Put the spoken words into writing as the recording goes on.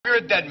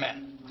a dead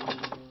man.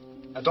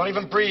 Now, don't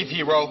even breathe,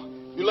 hero.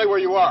 You lay where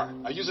you are.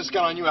 I'll use this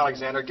gun on you,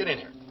 Alexander. Get in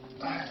here.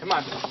 Come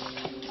on.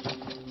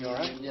 You all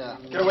right? Yeah.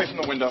 Get away from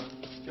the window.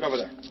 Get over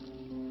there.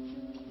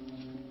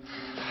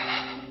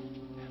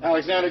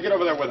 Alexander, get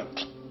over there with him.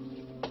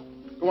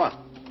 Go on.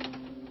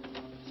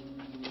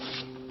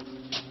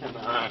 Come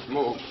on,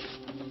 move.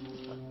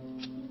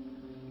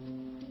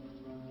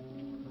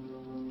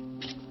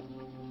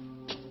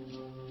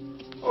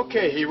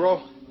 Okay,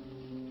 hero.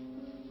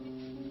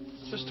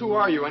 Just who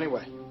are you,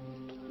 anyway?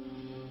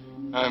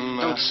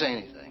 Don't say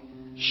anything.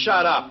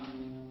 Shut up.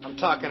 I'm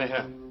talking to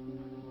him.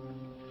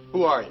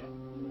 Who are you?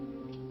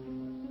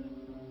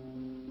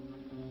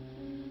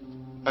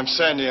 I'm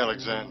Sandy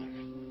Alexander.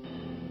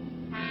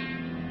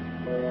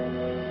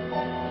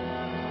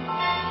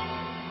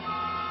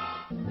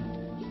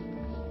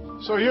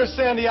 So you're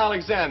Sandy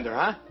Alexander,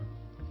 huh?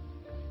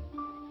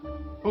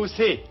 Who's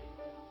he?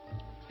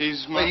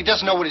 He's my... Well, he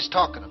doesn't know what he's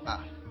talking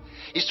about.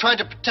 He's trying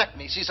to protect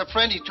me. He's a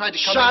friend. He tried to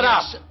come Shut in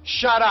up! here and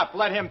Shut up!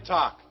 Let him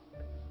talk.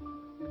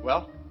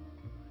 Well?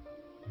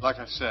 Like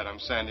I said, I'm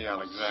Sandy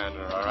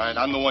Alexander, all right?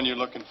 I'm the one you're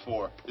looking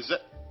for. Is that...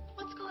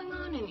 What's going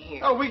on in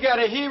here? Oh, we got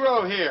a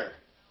hero here.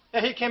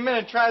 Yeah, he came in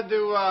and tried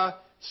to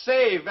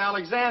save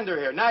Alexander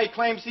here. Now he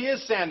claims he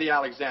is Sandy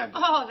Alexander.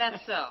 Oh,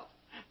 that's so.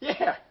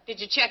 Yeah. Did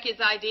you check his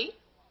ID?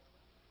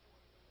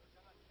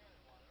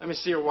 Let me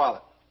see your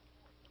wallet.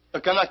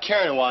 Look, I'm not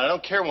carrying one. I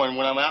don't carry one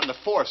when I'm out in the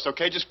forest,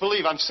 okay? Just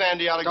believe I'm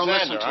Sandy Alexander, Don't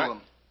listen to all right?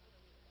 him.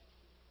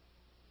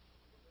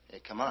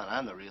 Hey, come on.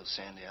 I'm the real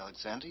Sandy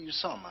Alexander. You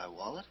saw my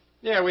wallet.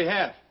 Yeah, we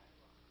have.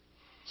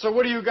 So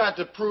what do you got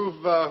to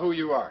prove who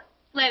you are?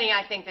 Lenny,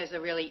 I think there's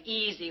a really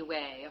easy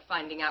way of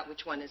finding out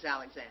which one is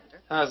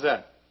Alexander. How's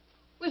that?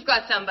 We've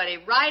got somebody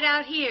right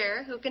out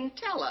here who can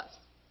tell us.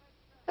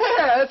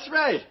 Yeah, that's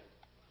right.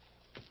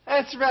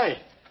 That's right.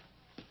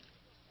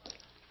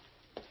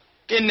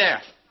 In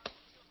there.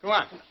 Go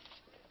on.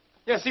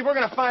 Yeah, see, we're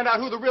going to find out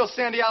who the real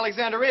Sandy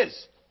Alexander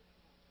is.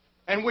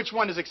 And which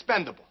one is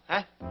expendable,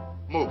 huh?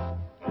 Move.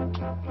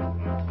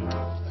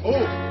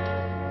 Move.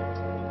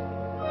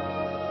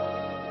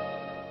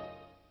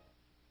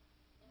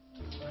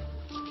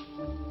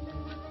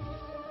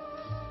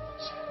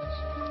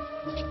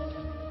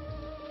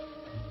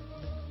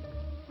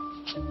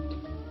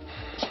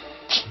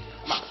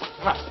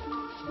 Come on.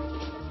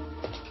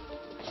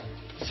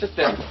 Sit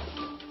there.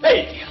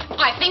 Hey!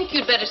 I think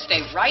you'd better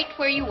stay right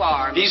where you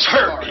are. He's Mr.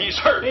 hurt. Corey. He's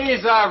hurt.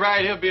 He's all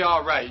right. He'll be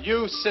all right.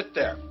 You sit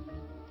there.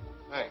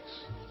 Thanks.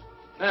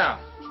 Now,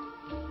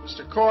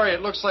 Mr. Corey,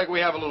 it looks like we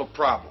have a little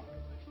problem.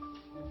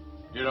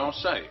 You don't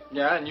say.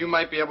 Yeah, and you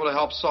might be able to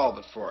help solve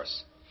it for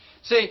us.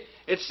 See,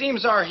 it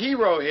seems our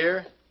hero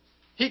here,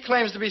 he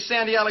claims to be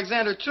Sandy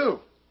Alexander, too.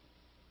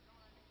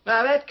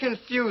 Now, that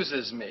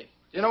confuses me.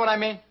 You know what I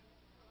mean?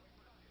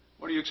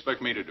 What do you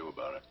expect me to do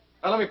about it?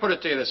 Now, let me put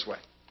it to you this way.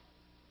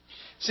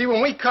 See,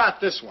 when we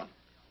caught this one,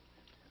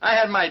 I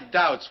had my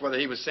doubts whether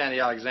he was Sandy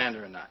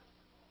Alexander or not.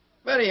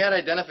 But he had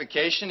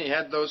identification, he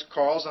had those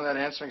calls on that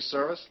answering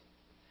service.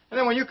 And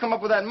then when you come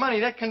up with that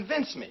money, that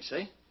convinced me,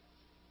 see?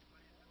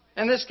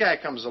 And this guy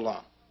comes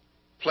along,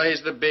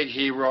 plays the big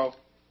hero.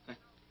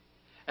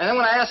 And then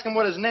when I ask him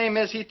what his name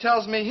is, he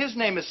tells me his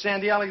name is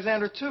Sandy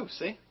Alexander, too,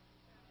 see?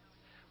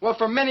 Well,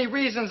 for many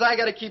reasons, I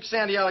got to keep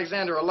Sandy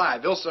Alexander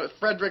alive. Ilsa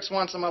Fredericks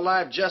wants him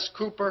alive, Jess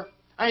Cooper.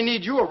 I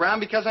need you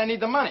around because I need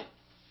the money.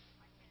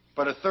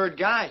 But a third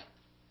guy,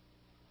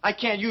 I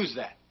can't use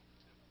that.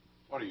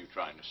 What are you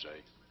trying to say?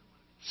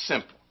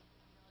 Simple.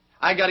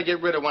 I got to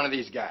get rid of one of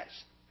these guys.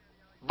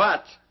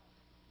 But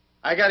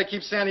I got to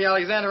keep Sandy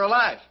Alexander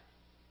alive.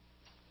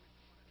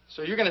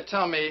 So you're going to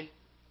tell me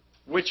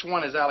which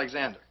one is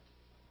Alexander?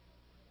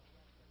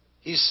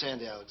 He's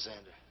Sandy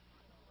Alexander.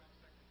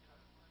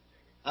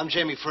 I'm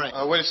Jamie Frank.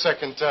 Wait a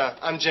second.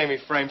 I'm Jamie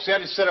Frame. See, I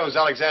just said I was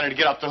Alexander to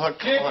get off the hook.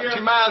 Keep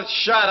your mouth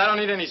shut. I don't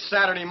need any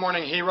Saturday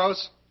morning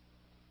heroes.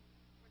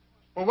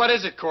 Well, what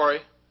is it, Corey?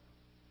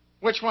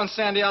 Which one's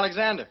Sandy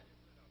Alexander?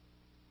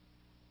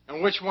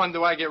 And which one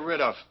do I get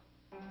rid of?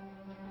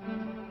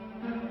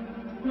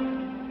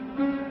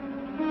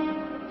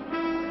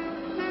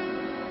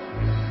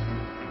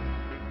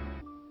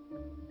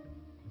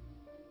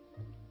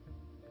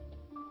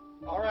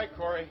 All right,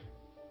 Corey.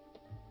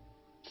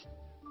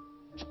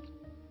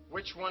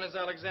 Which one is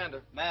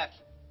Alexander? Mac,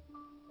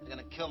 they're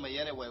gonna kill me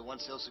anyway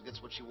once Ilsa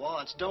gets what she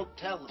wants. Don't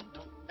tell them.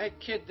 Don't. Hey,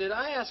 kid, did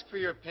I ask for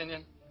your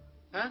opinion?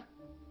 Huh?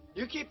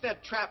 You keep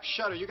that trap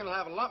shut or you're going to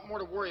have a lot more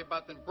to worry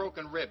about than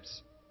broken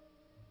ribs.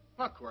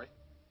 Come on, Corey.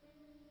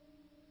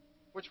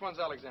 Which one's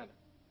Alexander?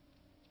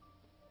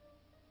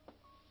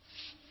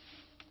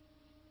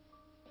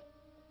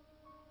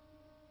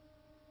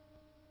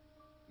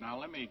 Now,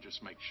 let me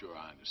just make sure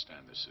I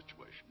understand this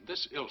situation.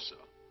 This Ilsa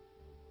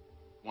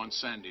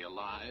wants Sandy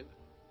alive.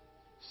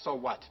 So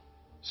what?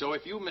 So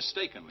if you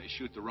mistakenly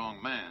shoot the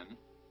wrong man,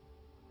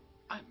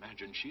 I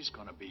imagine she's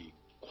going to be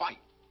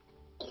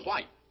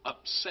quite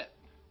upset.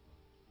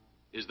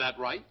 Is that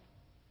right?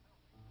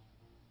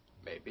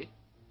 Maybe.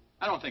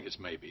 I don't think it's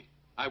maybe.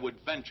 I would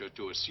venture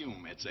to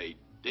assume it's a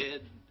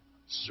dead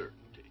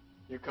certainty.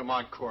 You come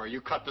on, Corey. You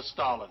cut the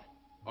stalling.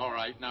 All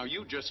right, now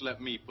you just let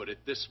me put it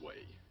this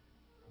way.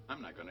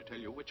 I'm not going to tell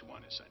you which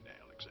one is Sandy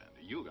Alexander.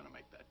 You're going to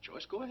make that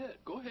choice. Go ahead.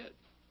 Go ahead.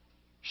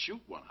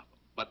 Shoot one of them.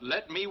 But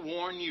let me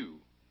warn you.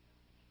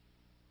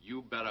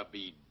 You better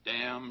be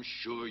damn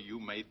sure you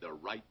made the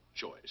right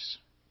choice.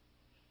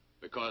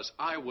 Because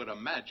I would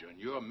imagine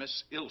your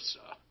Miss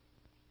Ilsa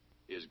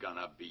is going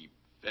to be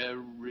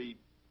very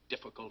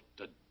difficult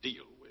to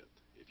deal with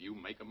if you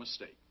make a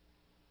mistake.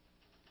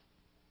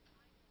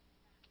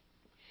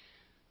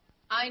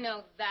 I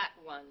know that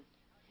one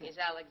is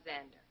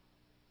Alexander.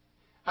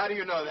 How do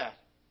you know that?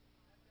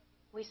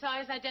 We saw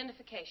his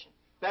identification.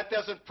 That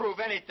doesn't prove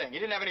anything. He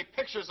didn't have any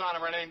pictures on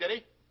him or anything, did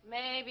he?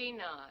 Maybe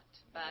not,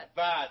 but...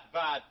 Bad.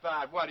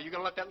 What, are you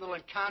going to let that little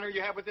encounter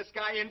you have with this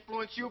guy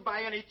influence you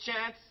by any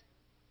chance?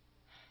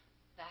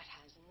 that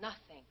has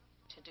nothing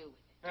to do with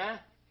it. Huh?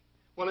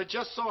 Well, it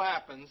just so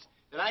happens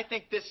that I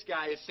think this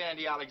guy is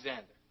Sandy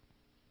Alexander.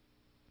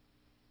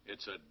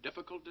 It's a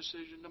difficult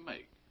decision to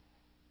make,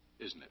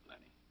 isn't it,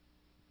 Lenny?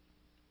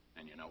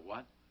 And you know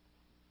what?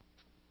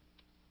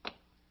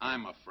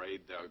 I'm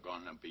afraid there are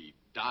going to be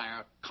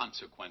dire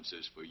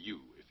consequences for you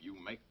if you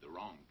make the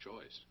wrong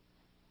choice.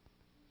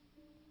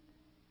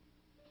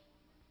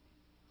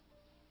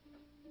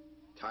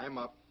 Tie him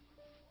up.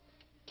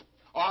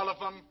 All of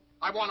them.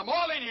 I want them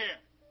all in here.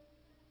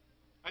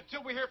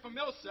 Until we hear from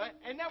Ilsa,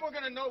 and then we're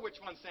going to know which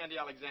one Sandy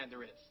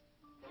Alexander is.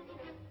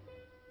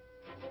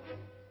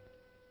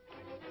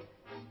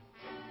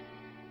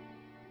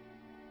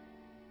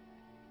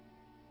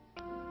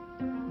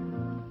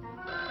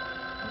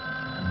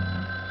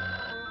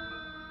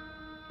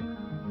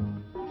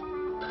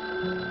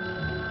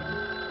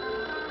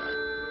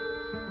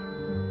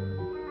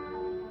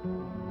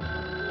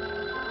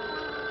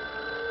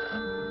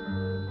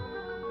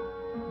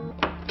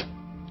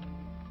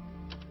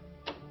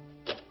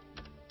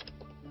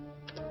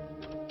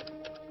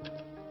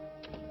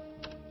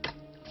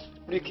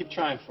 What do you keep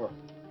trying for?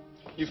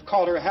 You've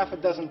called her half a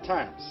dozen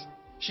times.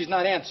 She's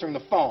not answering the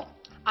phone.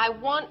 I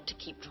want to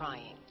keep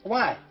trying.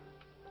 Why?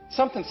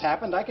 Something's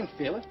happened. I can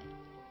feel it.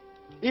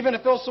 Even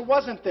if Ilsa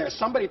wasn't there,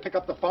 somebody pick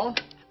up the phone.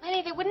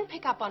 Lenny, they wouldn't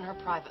pick up on her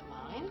private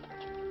line.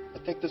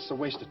 I think this is a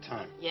waste of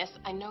time. Yes,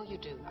 I know you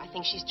do. I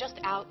think she's just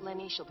out,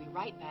 Lenny. She'll be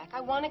right back.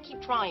 I want to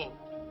keep trying.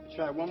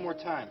 Try it one more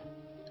time.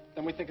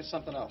 Then we think of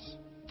something else.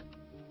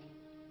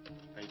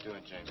 How you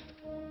doing, Jamie?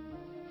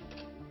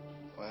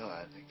 Well,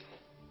 I think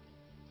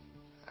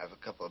I have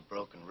a couple of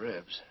broken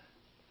ribs.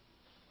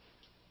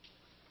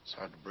 It's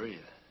hard to breathe.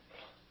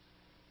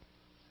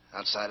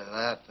 Outside of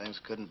that, things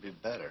couldn't be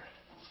better.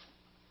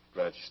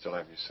 Glad you still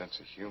have your sense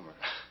of humor.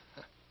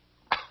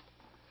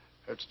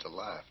 Hurts to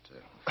laugh,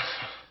 too.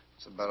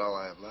 It's about all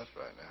I have left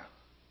right now.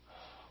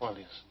 Well,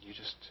 listen, you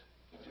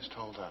just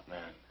hold up,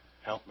 man.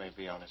 Help may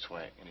be on its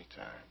way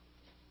anytime.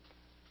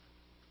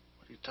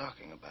 What are you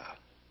talking about?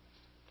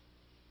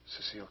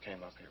 Cecile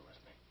came up here with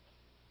me.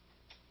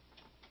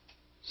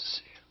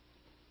 Cecile?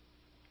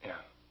 Yeah.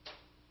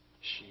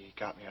 She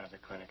got me out of the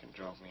clinic and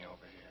drove me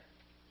over here.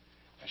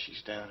 Now,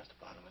 she's down at the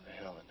bottom of the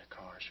hill in the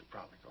car. She'll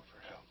probably go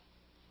for help.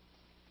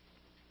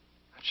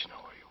 How'd she know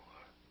where you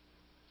were?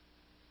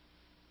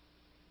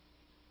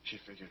 She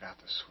figured out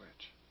the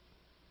switch.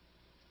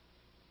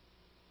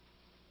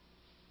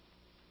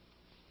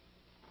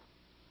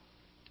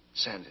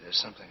 Sandy, there's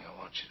something I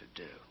want you to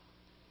do.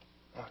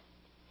 What?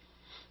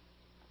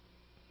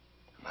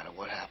 No matter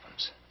what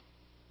happens,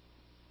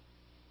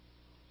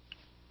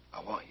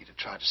 I want you to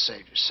try to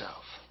save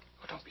yourself.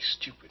 Oh, don't be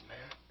stupid, man.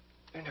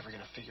 They're never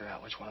going to figure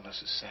out which one of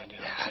us is Sandy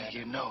Yeah, how Alexander. do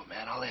you know,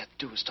 man? All they have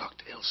to do is talk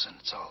to Ilsa and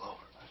it's all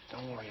over.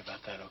 Don't worry about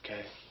that,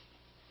 okay?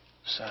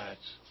 Besides,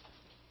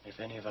 if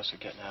any of us are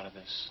getting out of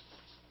this,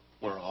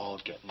 we're all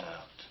getting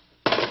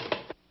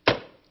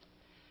out.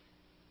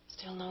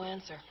 Still no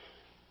answer.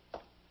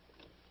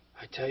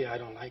 I tell you, I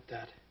don't like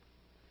that.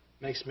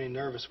 Makes me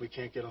nervous we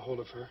can't get a hold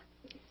of her.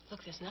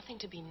 Look, there's nothing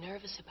to be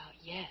nervous about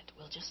yet.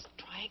 We'll just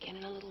try again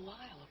in a little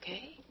while,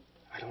 okay?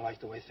 I don't like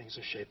the way things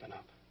are shaping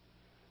up.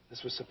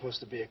 This was supposed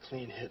to be a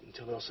clean hit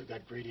until Ilsa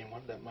got greedy and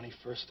wanted that money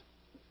first.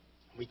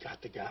 We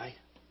got the guy,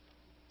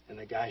 and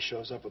the guy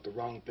shows up with the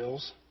wrong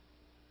bills.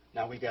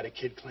 Now we got a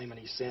kid claiming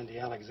he's Sandy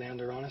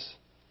Alexander on us.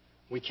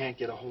 We can't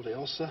get a hold of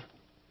Ilsa.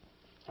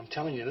 I'm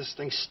telling you, this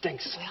thing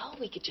stinks. Well,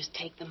 we could just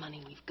take the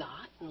money we've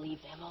got and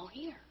leave them all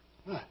here.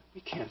 What?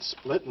 We can't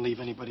split and leave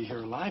anybody here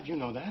alive. You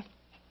know that.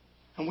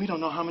 And we don't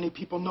know how many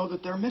people know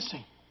that they're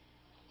missing.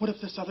 What if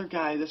this other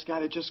guy, this guy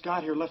that just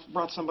got here,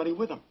 brought somebody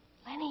with him?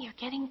 Lenny, you're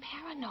getting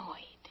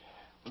paranoid.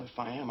 Well, if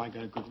I am, I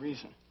got a good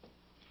reason.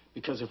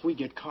 Because if we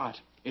get caught,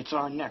 it's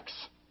our necks.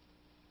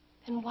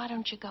 Then why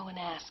don't you go and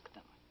ask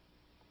them?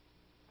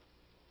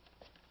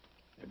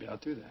 Maybe I'll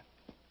do that.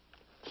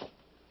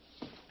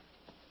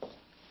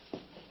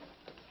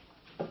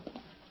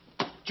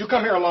 Did you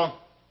come here alone?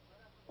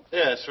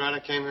 Yeah, that's right. I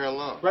came here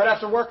alone. Right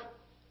after work?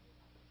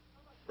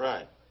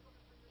 Right.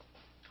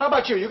 How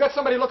about you? You got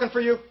somebody looking for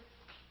you?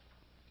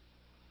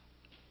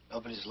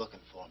 Nobody's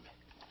looking for me.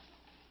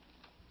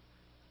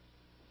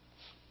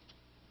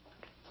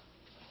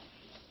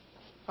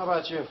 How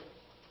about you?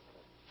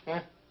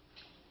 Huh?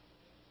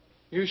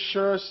 You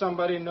sure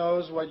somebody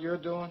knows what you're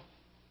doing?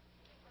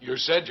 You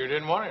said you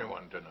didn't want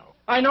anyone to know.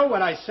 I know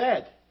what I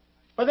said.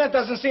 But that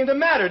doesn't seem to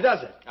matter,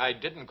 does it? I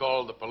didn't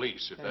call the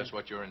police, if that's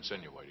what you're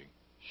insinuating.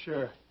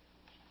 Sure.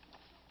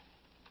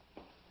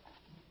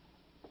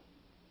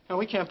 No,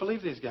 we can't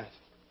believe these guys.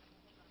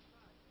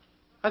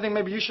 I think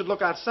maybe you should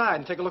look outside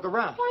and take a look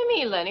around. Why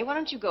me, Lenny? Why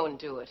don't you go and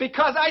do it?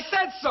 Because I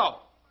said so.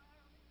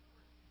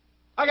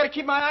 I got to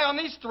keep my eye on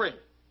these three.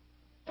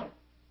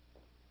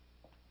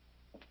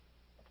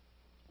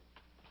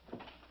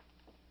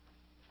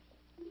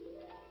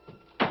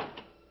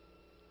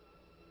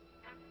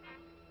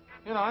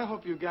 You know, I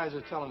hope you guys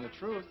are telling the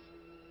truth.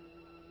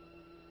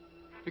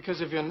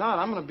 Because if you're not,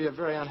 I'm going to be a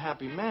very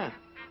unhappy man.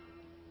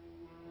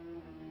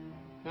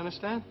 You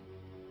understand?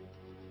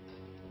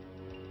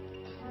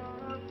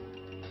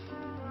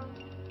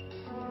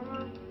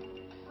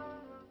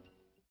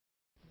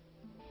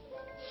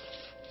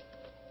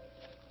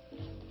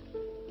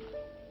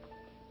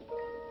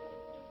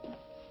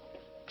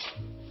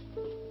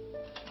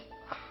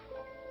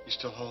 You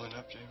still holding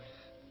up, Jamie?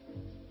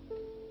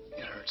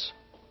 It hurts.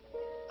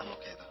 I'm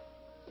okay, though.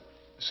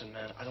 Listen,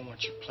 man, I don't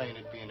want you playing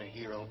at being a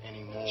hero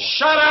anymore.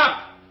 Shut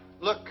up!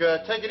 Look,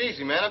 take it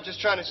easy, man. I'm just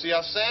trying to see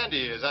how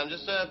Sandy is. I'm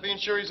just being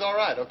sure he's all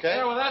right, okay?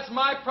 Yeah, well, that's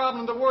my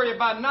problem to worry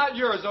about, not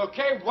yours,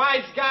 okay,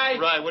 wise guy?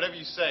 Right, whatever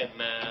you say,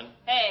 man.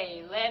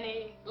 Hey,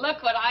 Lenny,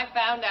 look what I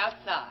found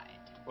outside.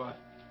 What?